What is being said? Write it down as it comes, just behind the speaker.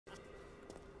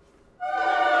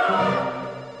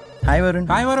Hi Varun.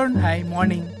 Hi Varun. Hi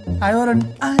morning. Hi Varun.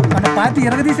 మన party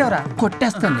ఎరగదీసావరా?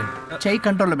 కొట్టేస్తాను నేను. చెయ్యి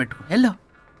కంట్రోల్లో పెట్టు. Hello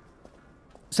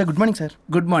sir good morning sir.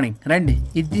 Good morning. రండి,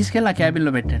 ఇది తీసుకెళ్ళి నా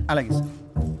క్యాబిన్లో పెట్టండి. అలాగే sir.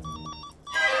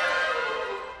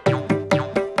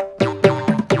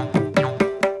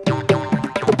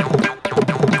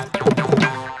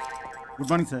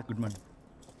 Good morning sir. Good morning.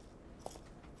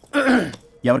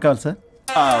 ఎవరు కావాలి సార్?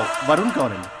 వరుణ్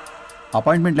కావాలండి.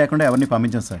 అపాయింట్మెంట్ లేకుండా ఎవరిని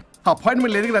పంపించాం సార్.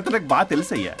 అపాయింట్మెంట్ లేదు కదా, నాకు బాగా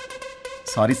తెలుసు అయ్యా.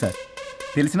 సారీ సార్,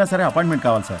 తెలిసినా సరే అపాయింట్మెంట్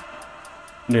కావాలి సార్.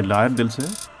 నేను లాయర్ తెలుసు.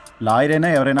 లాయర్ అయినా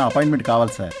ఎవరైనా అపాయింట్మెంట్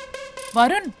కావాలి సార్.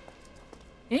 వరుణ్,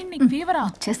 ఏంటి నీకు ఫీవరా?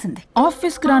 చేసింది.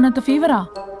 ఆఫీస్కి రానంత ఫీవరా?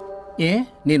 ఏ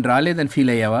నేను రాలేదని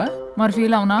ఫీల్ అయ్యావా? మరి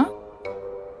ఫీల్ అవునా?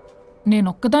 నేను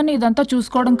ఒక్కదాన్ని ఇదంతా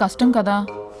చూసుకోవడం కష్టం కదా.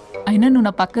 అయినా నువ్వు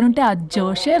నా పక్కనుంటే ఆ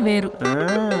జోషే వేరు.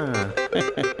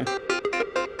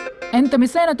 ఎంత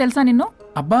మిస్ అయినా తెలుసా నిన్ను?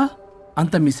 అబ్బా,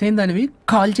 అంత మిస్ అయిందానివి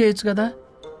కాల్ చేయొచ్చు కదా.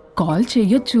 కాల్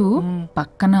చెయ్యొచ్చు,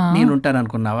 పక్కన నేనుంటాను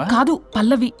అనుకున్నావా? కాదు,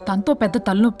 పల్లవి తనతో పెద్ద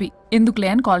తలనొప్పి, ఎందుకులే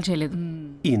అని కాల్ చేయలేదు.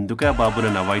 ఎందుకా బాబు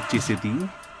నన్ను అవాయిడ్ చేసేది?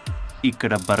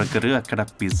 ఇక్కడ బర్గర్, అక్కడ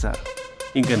పిజ్జా,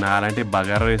 ఇంకా నాలంటే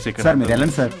బగారా వేసి ఇక్కడ. సార్ మీరు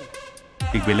వెళ్ళండి సార్.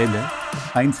 నీకు వెళ్ళిందా?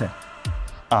 Fine sir.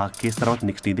 ఆ కేసు తర్వాత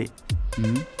నెక్స్ట్ ఇదే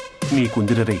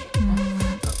నీకుందిర రే.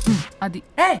 అది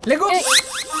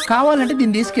కావాలంటే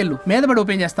దీన్ని తీసుకెళ్ళు, మీద పడి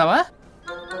ఓపెన్ చేస్తావా?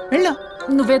 వెళ్ళు.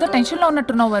 నువ్వేదో టెన్షన్లో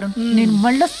ఉన్నట్టున్నావు వరుణ్, నేను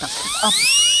మళ్ళొస్తా.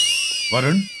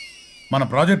 వరుణ్, మన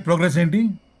ప్రాజెక్ట్ ప్రోగ్రెస్ ఏంటి?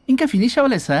 ఇంకా ఫినిష్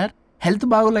అవ్వలేదు సార్. హెల్త్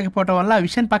బాగోలేకపోవడం వల్ల ఆ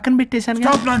విషయాన్ని పక్కన పెట్టేశాను.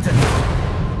 Stop nonsense.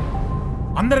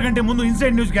 అందరికంటే ముందు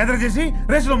ఇన్సైడ్ న్యూస్ గ్యాదర్ చేసి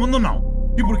రేస్ లో ముందున్నాం.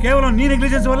 ఇప్పుడు కేవలం నీ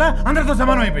నెగ్లిజెన్స్ వల్ల అందరితో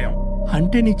సమానం అయిపోయాం.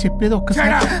 అంటే నీకు చెప్పేది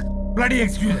ఒక్కసారి. Bloody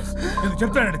excuses.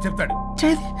 చెప్తాడు.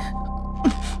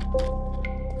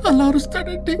 అలా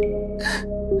అరుస్తాడంటే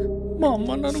మా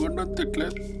అమ్మ నన్ను కూడా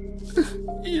తిట్టలేదు,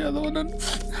 ఏదో నన్ను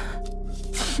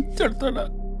చెడతాడా?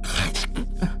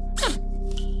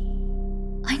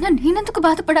 అయినా నేనెందుకు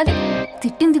బాధపడాలి?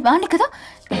 తిట్టింది వాణ్ణి కదా,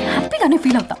 హ్యాపీగానే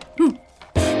ఫీల్ అవుతా.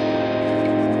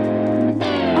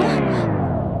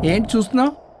 ఏంటి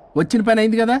చూస్తున్నావు? వచ్చిన పని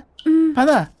అయింది కదా,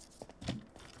 పదా.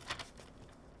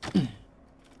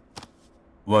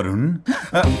 వరుణ్,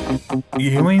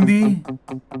 ఏమైంది?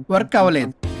 వర్క్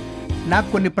అవ్వలేదు. నాకు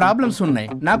కొన్ని ప్రాబ్లమ్స్ ఉన్నాయి,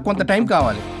 నాకు కొంత టైం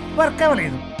కావాలి. వర్క్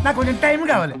అవ్వలేదు, నాకు కొంచెం టైం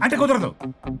కావాలి అంటే కుదరదు.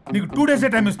 నీకు 2 days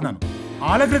టైం ఇస్తున్నాను.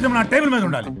 ఆలోచించడం నా టేబుల్ మీద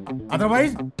ఉండాలి,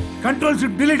 అదర్వైజ్ కంట్రోల్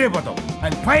షిప్ డిలీట్ అయిపోతావు. I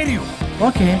fire you.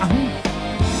 Okay,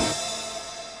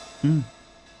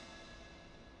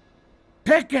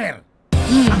 take care.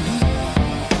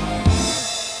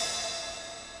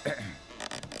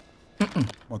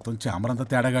 మొత్తం చామరంతా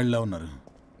తేడాగాడిలా ఉన్నారు.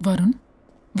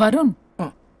 వరుణ్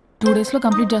 2 days లో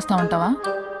కంప్లీట్ చేస్తామంటావా?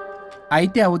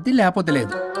 అయితే అవుద్ది, లేకపోతే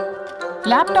లేదు.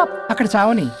 ల్యాప్టాప్ అక్కడ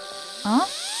చావని.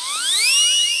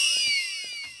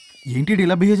 ఏంటి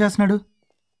ఇలా బిహేవ్ చేస్తున్నాడు?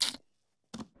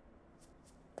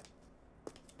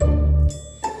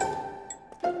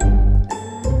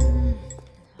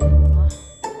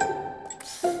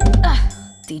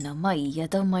 దీనమ్మ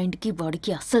ఏదో మైండ్కి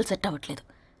బాడీకి అస్సలు సెట్ అవ్వట్లేదు.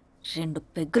 2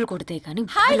 పెగ్గులు కొడితే కానీ.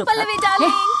 Hi Pallavi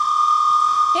darling.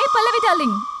 Hey Pallavi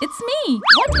darling, it's me.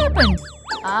 What happened?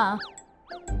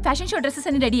 Fashion show dresses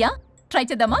అన్ని రెడీయా? ట్రై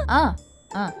చేద్దామా?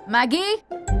 Maggi.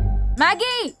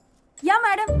 Yeah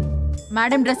madam.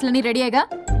 Madam డ్రెస్లన్నీ రెడీయేగా?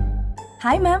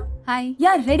 Hi ma'am. Hi.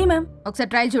 Yeah ready ma'am. ఒకసారి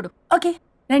ట్రయల్ చూడు. ఓకే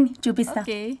రండి చూపిస్తా.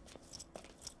 Okay.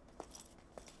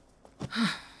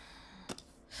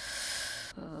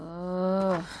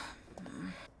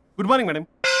 Good morning madam.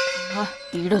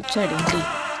 ఈడొచ్చాడేంటి?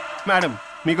 Madam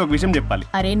మీకు ఒక విషయం చెప్పాలి.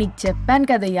 అరే నీకు చెప్పాను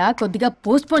కదయ్యా కొద్దిగా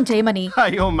పోస్ట్ పోన్ చేయమని.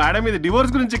 అయ్యో మేడం, ఇది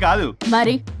డివోర్స్ గురించి కాదు.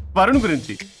 మరి వరుణ్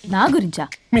గురించి. నా గురించా?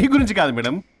 మీ గురించి కాదు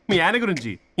మేడం, మీ ఆయన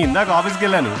గురించి. ఇందాక ఆఫీస్కి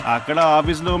వెళ్ళాను, అక్కడ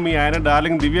ఆఫీస్లో మీ ఆయన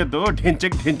డార్లింగ్ దివ్యతో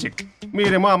ఢెంచెక్.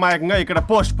 మీరేమో అమాయకంగా ఇక్కడ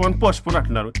పోస్ట్ పోన్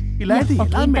అంటున్నారు.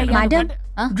 మేడం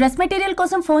డ్రెస్ మెటీరియల్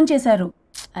కోసం ఫోన్ చేశారు.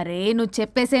 అరే నువ్వు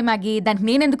చెప్పేసే మ్యాగీ, దానికి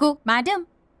నేనెందుకు? మేడం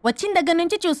వచ్చిన దగ్గర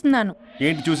నుంచి చూస్తున్నాను.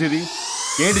 ఏంటి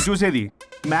చూసేది?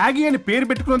 మ్యాగీ అని పేరు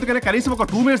పెట్టుకున్నందుకనే కనీసం ఒక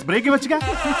 2 minutes break ఇవ్వచ్చుగా.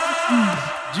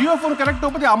 Jio phone connect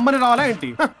అవ్వకపోతే అమ్మని రావాలా ఏంటి?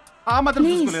 ఆ మాత్రం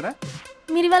చూసుకోలేరా?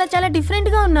 మీరు ఇవాళ చాలా డిఫరెంట్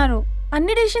గా ఉన్నారు.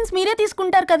 అన్ని డిసిషన్స్ మీరే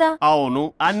తీసుకుంటారు కదా. అవును,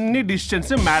 అన్ని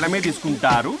డిసిషన్స్ మేడమే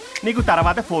తీసుకుంటారు. నీకు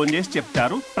తర్వాత ఫోన్ చేసి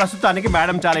చెప్తారు. ప్రస్తుతానికి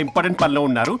మేడం చాలా ఇంపార్టెంట్ పనిలో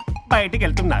ఉన్నారు, బయటికి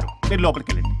వెళ్తున్నారు. మీరు లోపలికి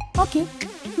వెళ్ళండి. ఓకే.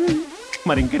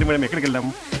 మరి ఇంకేంటి మేడం, ఎక్కడికి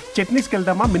వెళ్దాము? చట్నీస్కి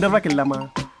వెళ్దామా, మినర్వాకి వెళ్దామా?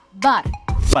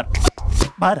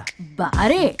 బారా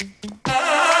బారే.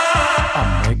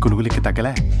 అమ్మాయి కులుగులకి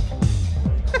తగ్గలే.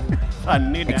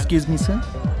 అన్ని excuse me sir,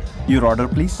 your order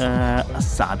please.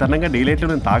 సాధారణంగా డే లైట్లో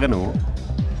నేను తాగను.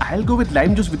 I'll go with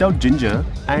lime juice without ginger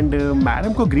and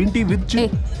madam ko green tea with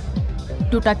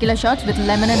 2 tequila shots with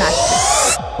lemon and ice.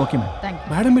 Okay ma'am. Thank you.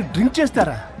 Madam మీరు drink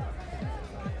చేస్తారా?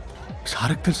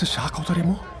 సార్కి తెలిసి shock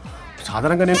అవుతారేమో.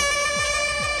 సాధారణంగా నేను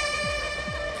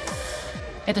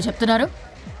ఏదో చెప్తున్నారు.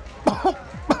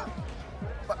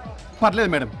 పర్లేదు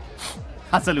మేడం.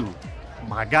 అసలు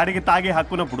మగాడికి తాగే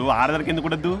హక్కున్నప్పుడు ఆడదానికి ఎందుకు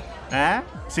ఉండద్దు?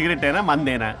 సిగరెట్ అయినా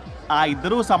మందేనా ఆ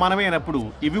ఇద్దరూ సమానమే అయినప్పుడు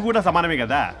ఇవి కూడా సమానమే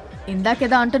కదా.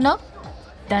 ఇందాకేదో అంటున్నావు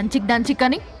డంచిక్ డంచిక్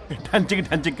అని. డంచిక్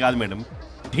డంచిక్ కాదు మేడం,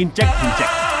 ఢించక్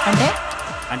ఢించక్.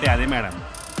 అంటే అదే మేడం,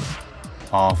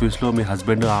 ఆఫీస్లో మీ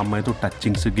హస్బెండ్ ఆ అమ్మాయితో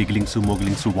touchings gigglings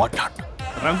మోగిలింగ్స్ what not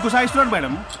రంకు సాయిస్తున్నాడు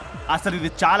madam. అసలు ఇది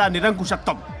చాలా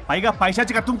నిరంకుశత్వం, పైగా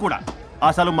పైశాచికత్వం కూడా.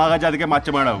 అసలు మగజాతికే మచ్చ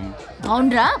మేడం.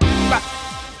 అవునరా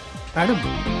మేడం,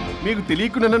 మీకు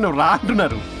తెలియకుండా నన్ను రా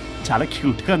అంటున్నారు. చాలా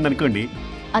క్యూట్గా ఉందనుకోండి.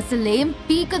 అసలేం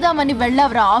పీకుదామని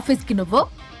వెళ్ళావురా ఆఫీస్కి నువ్వు?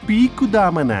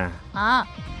 పీకుదామనా?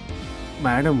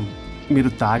 మేడం, మీరు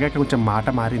తాగాక కొంచెం మాట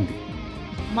మారింది.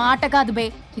 మాట కాదు బే,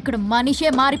 ఇక్కడ మనిషే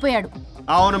మారిపోయాడు.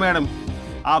 అవును మేడం,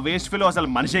 ఆ వేస్ట్ ఫెలో అసలు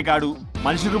మనిషే కాడు,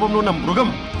 మనిషి రూపంలో ఉన్న మృగం.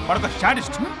 వాడొక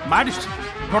sadist, modest,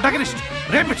 protagonist,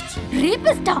 rapist.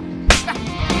 రేపిస్టా?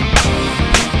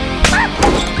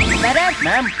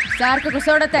 Ma'am सार को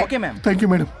सोडते okay ma'am. Thank you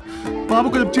madam. बाबू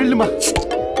को जब चिल्ड मा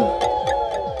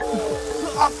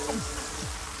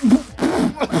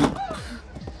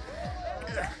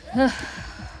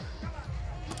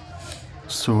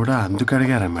सोडा अंदुకు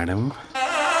అడిగారా madam?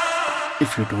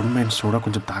 If you don't mind soda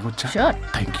కొంచెం తాగొచ్చా? షూర్.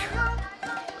 Thank you.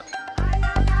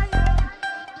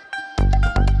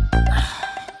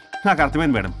 నాకు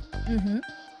అర్థమైంది మేడం,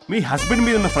 మీ హస్బెండ్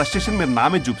మీద ఉన్న ఫ్రస్ట్రేషన్ మీరు నా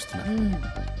మీద చూపిస్తున్నారు.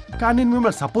 కానీ నేను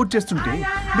మిమ్మల్ని సపోర్ట్ చేస్తుంటే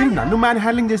మీరు నన్ను మ్యాన్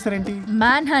హ్యాండ్లింగ్ చేస్తారేంటి?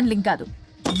 మ్యాన్ హ్యాండ్లింగ్ కాదు,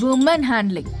 ఉమెన్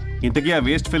హ్యాండ్లింగ్. ఇంతకీ ఆ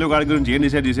వేస్ట్ ఫెలో గాడి గురించి ఏం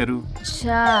డిసైడ్ చేశారు?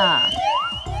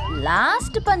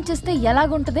 లాస్ట్ పంచ్ ఇస్తే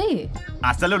ఎలాగుంటది?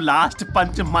 అసలు లాస్ట్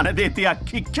పంచ్ మనదైతే ఆ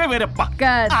కిక్కే వేరే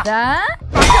కదా.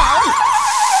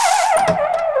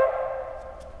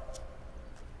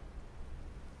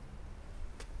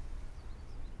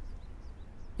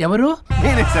 ఎవరు?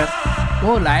 నేనే సార్.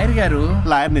 ఓ లాయర్ గారు.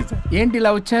 లాయర్నే సార్. ఏంటి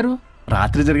ఇలా వచ్చారు?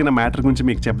 రాత్రి జరిగిన మ్యాటర్ గురించి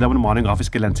మీకు చెప్దామని మార్నింగ్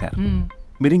ఆఫీస్కి వెళ్ళాను సార్.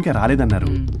 మీరు ఇంకా రాలేదన్నారు.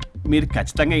 మీరు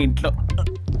ఖచ్చితంగా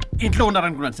ఇంట్లో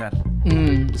ఉన్నారనుకున్నాను సార్.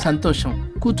 సంతోషం.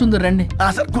 కూర్చుంది రండి.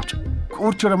 సార్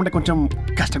కూర్చోవడం అంటే కొంచెం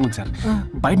కష్టంగా ఉంది సార్.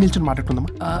 బయట నిల్చొని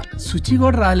మాట్లాడుకుందామా? శుచి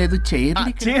కూడా రాలేదు.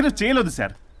 చేయలేదు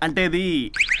సార్. అంటే ఇది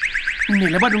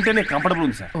నిలబడి ఉంటేనే కంఫర్టబుల్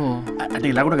ఉంది సార్. అంటే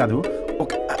ఇలా కూడా కాదు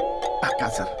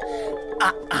కాదు సార్,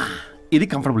 ఇది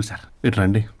కంఫర్టబుల్ సార్. ఇటు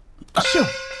రండి.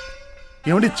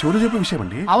 ఏమండి చెవులు చెప్పే విషయం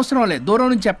అండి? అవసరం లేదు, దూరం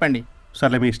నుంచి చెప్పండి.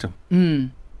 సర్లే మీ ఇష్టం.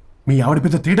 మీ ఆవిడ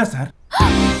పెద్ద తేడా సార్.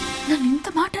 నన్ను ఇంత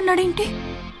మాట అన్నాడేంటి?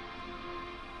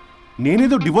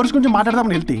 నేనేదో డివోర్స్ గురించి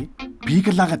మాట్లాడదామని వెళ్తే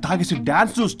పీకల్లాగా తాగేసి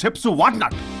డాన్స్ స్టెప్స్ వాట్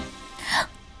నాట్.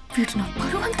 వీడు నా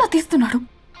పరువు అంతా తీస్తున్నాడు.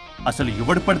 అసలు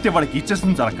ఎవడు పడితే వాడికి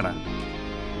ఇచ్చేస్తుంది సార్. అక్కడ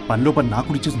పనిలో పని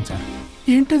నాకు ఇచ్చేసింది సార్.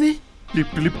 ఏంటది?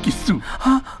 Lip kiss.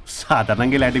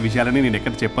 సాధారణంగా ఇలాంటి విషయాలని నేను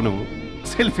ఎక్కడ చెప్పను,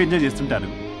 సెల్ఫ్ ఎంజాయ్ చేస్తుంటాను.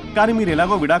 కానీ మీరు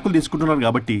ఎలాగో విడాకులు తీసుకుంటున్నారు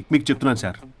కాబట్టి మీకు చెప్తున్నాను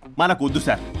సార్, మనకు వద్దు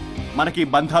సార్. మనకి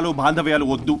బంధాలు బాంధవ్యాలు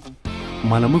వద్దు.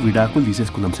 మనము విడాకులు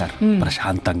తీసేసుకుందాం సార్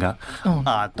ప్రశాంతంగా.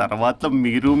 ఆ తర్వాత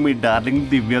మీరు మీ డార్లింగ్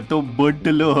దివ్యతో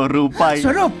బొడ్డులో రూపాయి.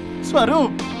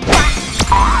 స్వరూప్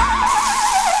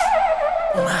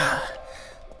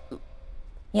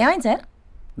ఏమైంది సార్?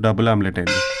 డబుల్ ఆమ్లెట్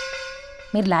అయింది.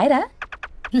 మీరు లాయరా?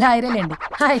 లాయరేలేండి.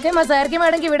 అయితే మా సార్కి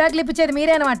మేడంకి విడాకులు ఇప్పించేది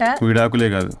మీరే అనమాట. విడాకులే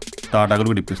కాదు, తాటాకులు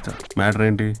కూడా ఇప్పిస్తారు. మ్యాటర్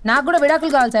ఏంటి? నాకు కూడా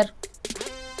విడాకులు కావాలి సార్.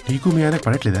 నీకు మీ ఆయనకు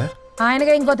పడట్లేదా?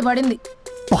 ఆయనగా ఇంకోటి పడింది.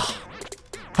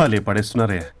 వాళ్ళే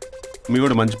పడేస్తున్నారే. మీ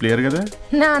కూడా మంచి ప్లేయర్ కదా.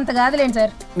 నా అంత కాదులేండి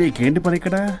సార్. నీకేంటి పని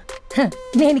ఇక్కడ?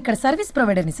 నేను ఇక్కడ సర్వీస్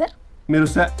ప్రొవైడర్ని సార్. మీరు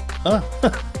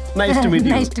nice to meet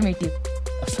you. Nice to meet you.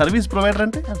 Service provider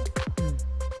అంటే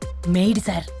మెయిడ్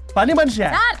సార్. పని మనిషి.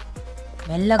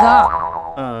 మెల్లగా.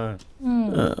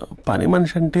 పని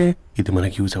మనిషి అంటే ఇది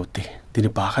మనకి యూజ్ అవుద్ది.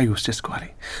 దీన్ని బాగా యూజ్ చేసుకోవాలి.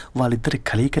 వాళ్ళిద్దరి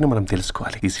కలయికని మనం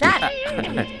తెలుసుకోవాలి.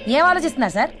 ఏం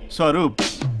ఆలోచిస్తున్నారు సార్?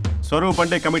 స్వరూప్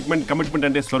అంటే కమిట్మెంట్, కమిట్మెంట్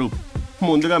అంటే స్వరూప్.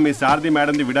 ముందుగా మీ సార్ది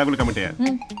మేడంది విడాకులు కమిట్ అయ్యారు.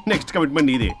 నెక్స్ట్ కమిట్మెంట్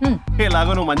నీదే.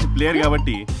 ఎలాగో నువ్వు మంచి ప్లేయర్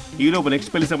కాబట్టి ఈ లోపు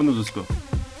నెక్స్ట్ పెళ్లి సంబంధం చూసుకో.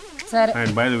 సరే.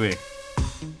 And by the way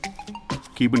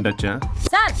keep in touch.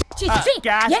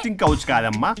 Casting couch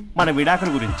కాదమ్మా, మన విడాకుల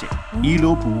గురించి. ఈ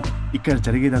లోపు ఇక్కడ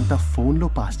జరిగేదంతా ఫోన్ లో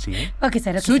పాస్ చేయి. Okay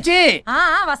sir. శుచి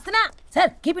వస్తున్నా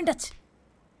sir. Keep in touch.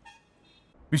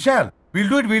 Vishal, will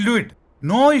do it.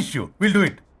 No issue, will do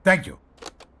it. Thank you.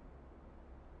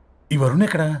 ఈ వరుణ్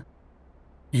ఎక్కడ?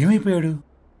 ఏమైపోయాడు?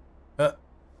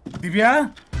 దివ్య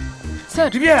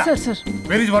sir. Divya sir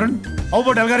where is Varun? How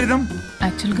about algorithm?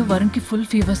 యాక్చువల్గా వరుణ్కి ఫుల్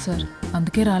ఫీవర్ సార్,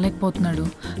 అందుకే రాలేకపోతున్నాడు.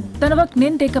 తన వర్క్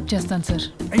నేను టేకప్ చేస్తాను సార్.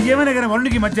 ఏమైనా కానీ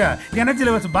వరుణ్కి మధ్య ఎనర్జీ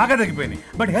లెవెల్స్ బాగా తగ్గిపోయినాయి.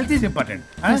 But health is important.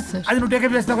 అది నువ్వు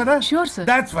టేకప్ చేస్తావు కదా? Sure, sir.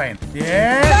 That's fine.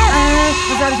 Yeah.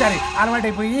 Sorry అలవాటు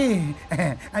అయిపోయి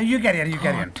యూ క్యారియర్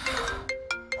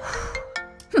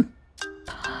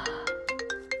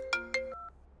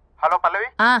హలో పల్లవి,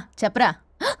 చెప్పరా.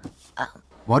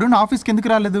 వరుణ్ ఆఫీస్కి ఎందుకు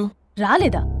రాలేదు?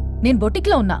 రాలేదా? నేను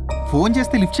బొటిక్లో ఉన్నా. ఫోన్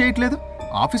చేస్తే లిఫ్ట్ చేయట్లేదు,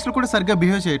 ఆఫీస్లో కూడా సరిగ్గా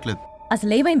బిహేవ్ చేయట్లేదు.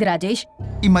 అసలు ఏమైంది రాజేష్?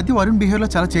 ఈ మధ్య వరుణ్ బిహేవ్లో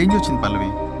చాలా చేంజ్ వచ్చింది పల్లవి.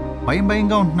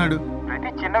 భయంగా ఉంటున్నాడు, ప్రతి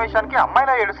చిన్న విషయానికి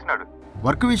అమ్మాయిలా ఏడుస్తున్నాడు.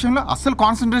 వర్క్ విషయంలో అస్సలు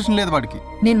కాన్సన్ట్రేషన్ లేదు వాడికి.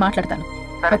 నేను మాట్లాడతాను.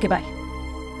 Okay bye.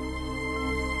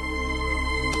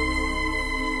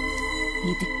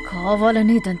 ఇది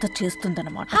కావాలని ఇదంతా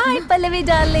చేస్తుందన్నమాట. హాయ్ పల్లవి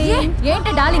డార్లింగ్.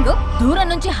 ఏంటి డార్లింగ్, దూరం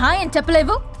నుంచి హాయ్ అని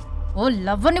చెప్పలేవు? ఓ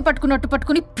లవ్వర్ని పట్టుకున్నట్టు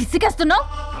పట్టుకుని పిసికేస్తున్నావు.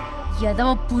 ఏదో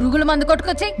పురుగుల మందు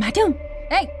కొట్టుకొచ్చి. Madam,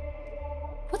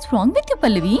 what's wrong with you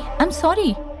Pallavi? I'm sorry.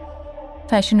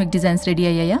 Fashion week designs ready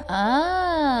అయ్యాయా?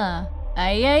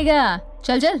 అయ్యాయిగా.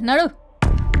 చల్ చల్ నడు.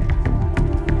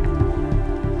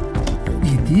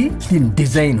 ఇది దీని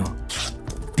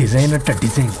డిజైన్ అట్ట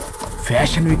డిజైన్.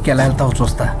 ఫ్యాషన్ వీక్ ఎలా వెళ్తావు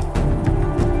చూస్తా.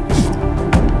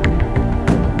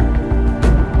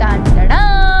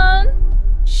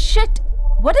 Shit,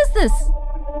 what is this?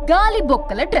 గాలి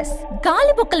బొక్కల డ్రెస్.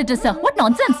 గాలి బొక్కల డ్రెస్సా? What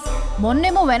nonsense.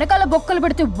 మొన్నేమో వెనకాల బొక్కలు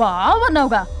పెడితే వావ్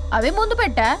అన్నావుగా, అవే ముందు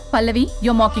పెట్టా. పల్లవి,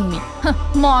 యు మాకింగ్ మీ.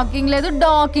 మాకింగ్ లేదు,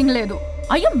 డాకింగ్ లేదు.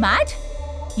 Are you mad?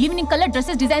 Evening colour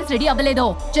dresses designs ready అవ్వలేదో?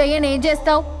 చెయ్యని ఏం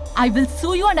చేస్తావు? I will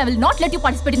sue you and I will not let you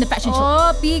participate in the fashion show.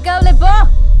 ఓ పీకావులే పో.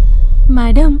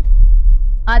 మేడం,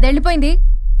 అది వెళ్ళిపోయింది.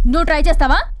 నువ్వు ట్రై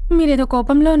చేస్తావా? మీరేదో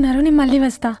కోపంలో ఉన్నారు, నేను మళ్ళీ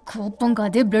వస్తా. కోపం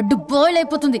కాదే, బ్లడ్ బాయిల్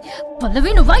అయిపోతుంది.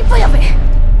 పల్లవి నువ్వు అయిపోయావే.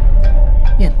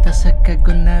 ఎంత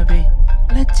చక్కగున్నావే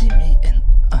లక్ష్మి.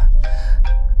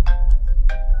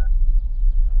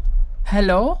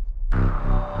 హలో,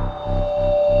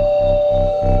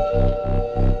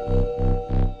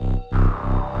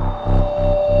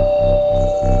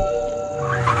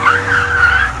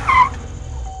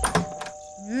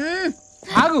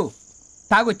 ఆగు.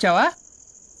 తాగొచ్చావా?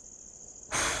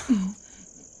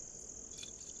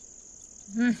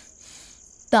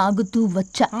 తాగుతూ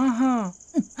వచ్చా.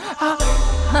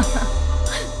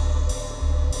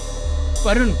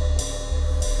 వరుణ్,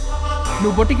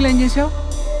 నువ్వు బొటిక్లో ఏం చేసావు?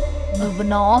 నువ్వు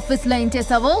నా ఆఫీస్లో ఏం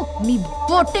చేసావో నీ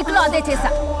బొటిక్లో అదే చేసా.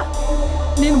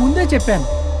 నేను ముందే చెప్పాను,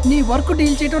 నీ వర్క్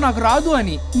డీల్ చేయటం నాకు రాదు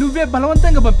అని. నువ్వే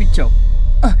బలవంతంగా పంపించావు.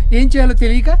 ఏం చేయాలో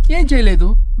తెలియక ఏం చేయలేదు.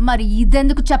 మరి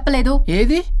ఇదెందుకు చెప్పలేదు?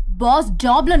 ఏది? బాస్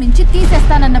జాబ్ లో నుంచి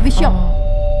తీసేస్తానన్న విషయం.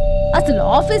 అసలు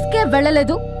ఆఫీస్కే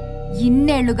వెళ్ళలేదు.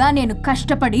 ఇన్నేళ్లుగా నేను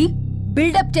కష్టపడి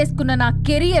బిల్డప్ చేసుకున్న నా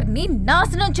కెరియర్ ని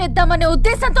నాశనం చేద్దామనే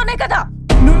ఉద్దేశంతోనే కదా.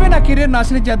 నువ్వే నా కెరీర్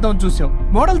నాశనం చేద్దామని చూసావు.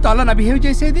 మోడల్తో అలా నా బిహేవ్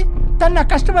చేసేది. తను నా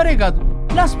కస్టమరే కాదు,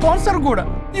 నా స్పాన్సర్ కూడా.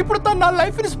 ఇప్పుడు తను నా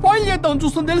లైఫ్ ని స్పాయిల్ చేద్దామని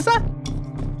చూస్తుంది తెలుసా?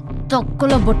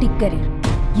 తొక్కలో బొటిక్ కెరీర్.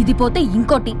 ఇది పోతే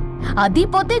ఇంకోటి, అది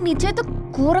పోతే నీ చేత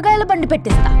కూరగాయల బండి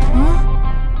పెట్టిస్తా.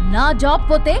 నా జాబ్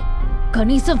పోతే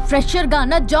కనీసం ఫ్రెషర్ గా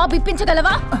నా జాబ్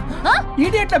ఇప్పించగలవా?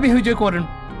 ఇడియట్లా బిహేవ్ చేయకూడదు.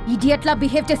 ఇడియట్లా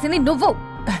బిహేవ్ చేసింది నువ్వు.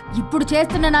 ఇప్పుడు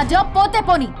చేస్తున్న నా జాబ్ పోతే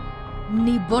పోని,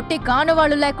 నీ బొట్టి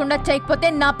కానువాళ్ళు లేకుండా చేయకపోతే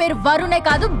నా పేరు వరుణే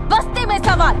కాదు, బస్తీ మే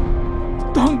సవాల్.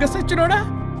 దొంగ సచ్చినోడా,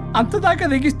 అంతదాకా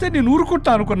తెగిస్తే నేను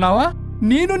ఊరుకుంటా అనుకున్నావా?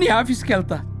 నేను నీ ఆఫీస్కి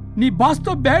వెళ్తా, నీ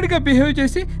బాస్తో బ్యాడ్గా బిహేవ్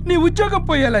చేసి నీ ఉద్యోగం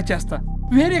పోయేలా చేస్తా.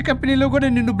 వేరే కంపెనీలో కూడా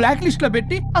నిన్ను బ్లాక్ లిస్ట్ లో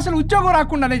పెట్టి అసలు ఉద్యోగం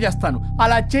రాకుండానే చేస్తాను.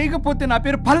 అలా చేయకపోతే నా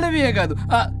పేరు పల్లవియే కాదు,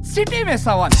 సిటీ మే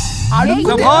సవాల్.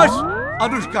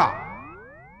 అనుష్క,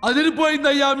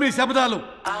 అదిరిపోయిందయ్యా మీ శబ్దాలు.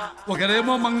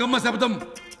 ఒకరేమో మంగమ్మ శబ్దం,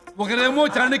 ఒకరేమో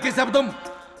చాణక్య శబ్దం.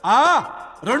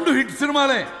 రెండు హిట్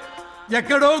సినిమాలే.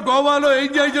 ఎక్కడో గోవాలో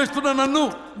ఎంజాయ్ చేస్తున్న నన్ను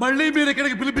మళ్ళీ మీరు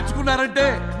ఇక్కడికి పిలిపించుకున్నారంటే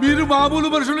మీరు మామూలు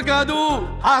మనుషులు కాదు,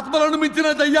 ఆత్మలను మించిన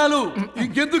దయ్యాలు.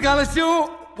 ఇంకెందుకు ఆలస్యం?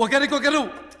 ఒకరికొకరు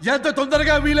ఎంత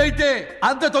తొందరగా వీలైతే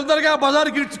అంత తొందరగా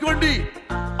బజారుకి ఇడ్చుకోండి.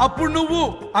 అప్పుడు నువ్వు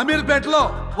అమీర్పేటలో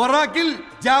వరాకిల్,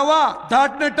 జావా,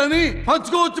 .net అని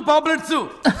పంచుకోవచ్చు పాంప్లెట్స్.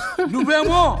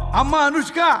 నువ్వేమో అమ్మ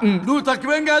అనుష్క, నువ్వు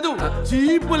తక్కువేం కాదు.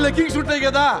 చీప్ లెగ్గింగ్స్ ఉంటాయి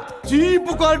కదా, చీప్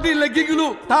క్వాలిటీ లెగ్గింగ్లు,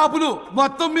 టాపులు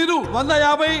మొత్తం మీరు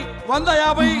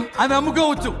 150 అని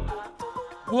అమ్ముకోవచ్చు.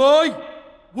 ఓయ్,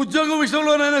 ఉద్యోగం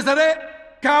విషయంలోనైనా సరే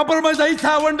కాంప్రమైజ్ అయి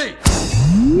చావండి.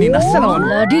 నేను అస్సలు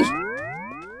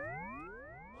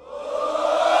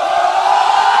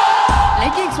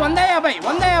లెగ్గింగ్స్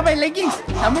 150 లెగ్గింగ్స్.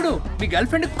 తమ్ముడు, మీ గర్ల్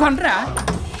ఫ్రెండ్ కొనరా?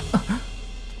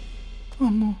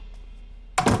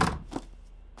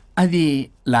 అది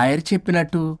లాయర్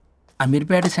చెప్పినట్టు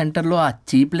అమీర్పేట సెంటర్లో ఆ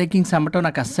చీప్ లెగ్గింగ్స్ అమ్మటం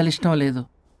నాకు అస్సలు ఇష్టం లేదు.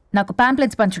 నాకు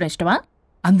పాంప్లెట్స్ పంచడం ఇష్టమా?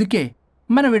 అందుకే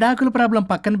మన విడాకుల ప్రాబ్లం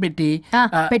పక్కన పెట్టి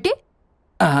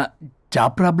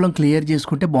జాబ్ ప్రాబ్లం క్లియర్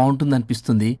చేసుకుంటే బాగుంటుంది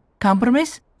అనిపిస్తుంది.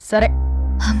 కాంప్రమైజ్? సరే.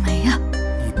 అమ్మయ్యా,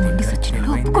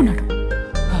 ఒప్పుకున్నాడు.